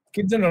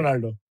 Kids and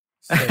Ronaldo.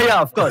 So.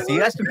 Yeah, of course. He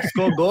has to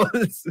score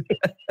goals.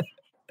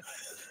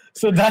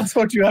 So that's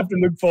what you have to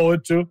look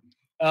forward to.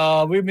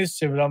 We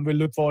missed Shivram. We'll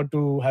look forward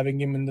to having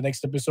him in the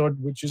next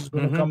episode, which is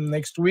going to come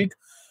next week.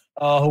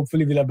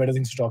 Hopefully, we'll have better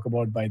things to talk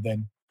about by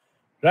then.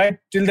 Right?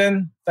 Till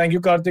then, thank you,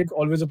 Karthik.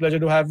 Always a pleasure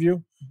to have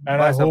you.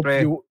 And I hope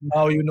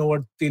you know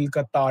what Til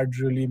Ka Taad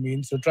really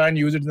means. So try and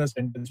use it in a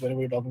sentence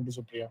whenever you're talking to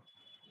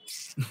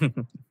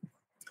Supriya.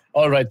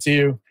 All right. See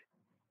you.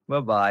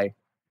 Bye-bye.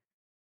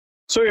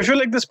 So if you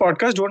like this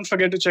podcast, don't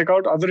forget to check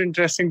out other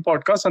interesting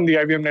podcasts on the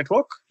IVM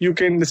network. You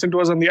can listen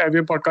to us on the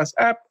IVM Podcast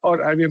app or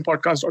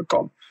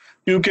ivmpodcast.com.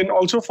 You can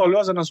also follow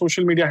us on our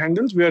social media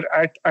handles. We are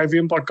at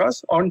IVM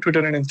Podcast on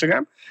Twitter and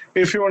Instagram.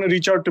 If you want to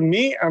reach out to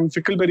me, I'm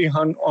Fickleberry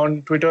Hun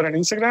on Twitter and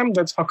Instagram.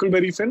 That's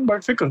Huckleberry Finn,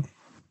 but Fickle.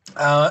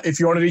 If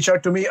you want to reach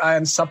out to me, I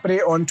am Sapre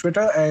on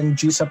Twitter and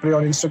Sapre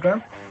on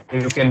Instagram.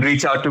 You can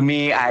reach out to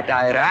me at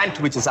iRant,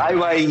 which is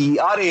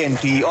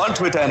IYERANT on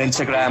Twitter and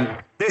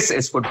Instagram. This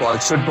is Football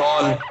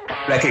Shottball.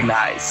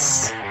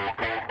 Recognize.